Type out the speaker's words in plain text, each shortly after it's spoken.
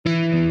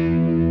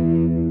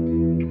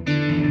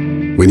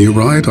When you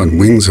ride on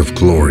wings of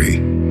glory,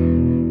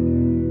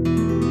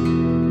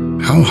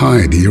 how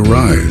high do you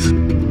rise?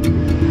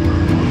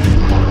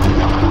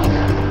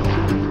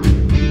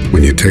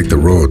 When you take the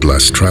road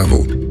less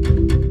traveled,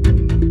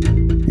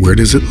 where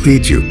does it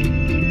lead you?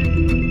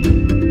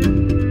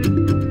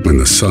 When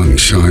the sun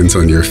shines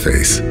on your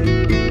face,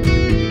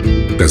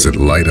 does it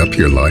light up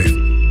your life?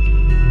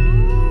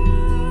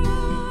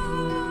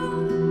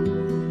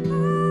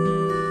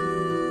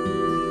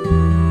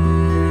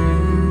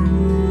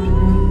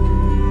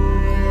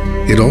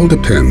 It all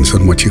depends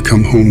on what you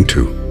come home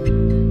to.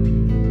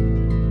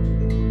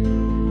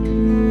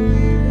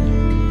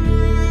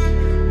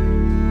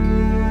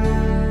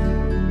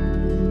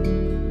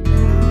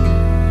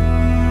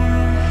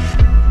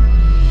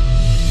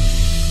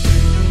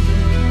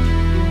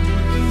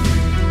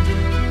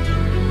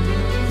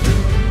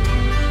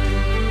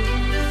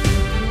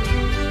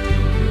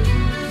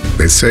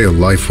 They say a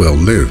life well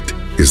lived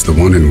is the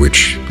one in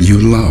which you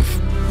love.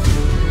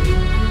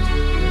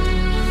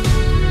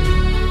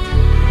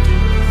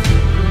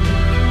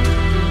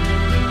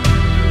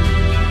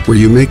 Where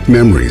you make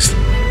memories,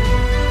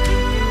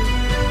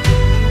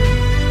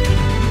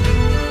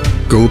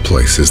 go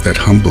places that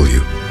humble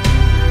you,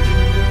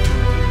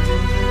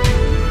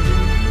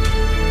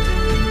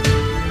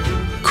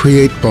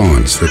 create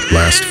bonds that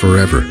last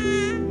forever,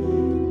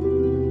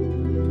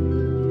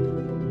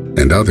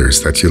 and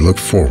others that you look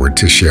forward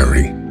to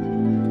sharing.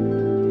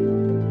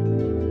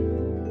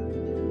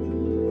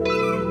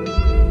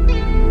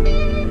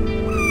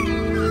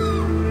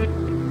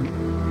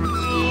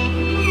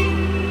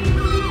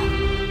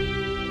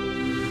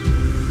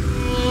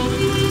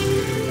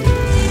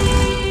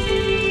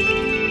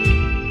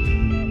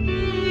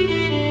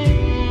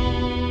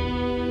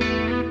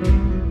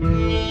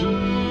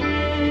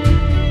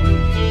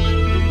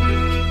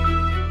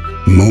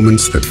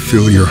 Moments that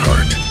fill your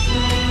heart,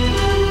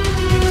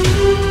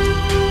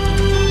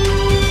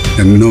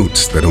 and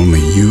notes that only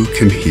you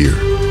can hear.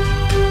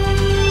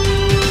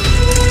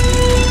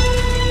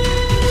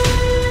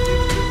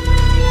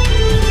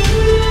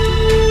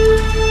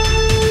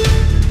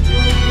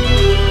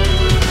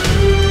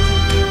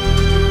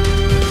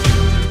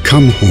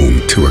 Come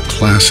home to a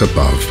class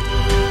above.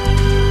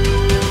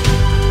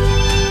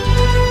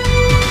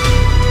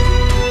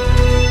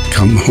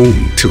 Come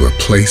home to a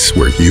place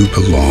where you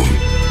belong.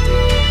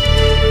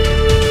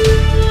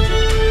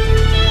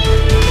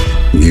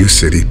 New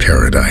City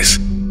Paradise.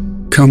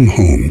 Come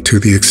home to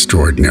the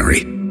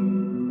extraordinary.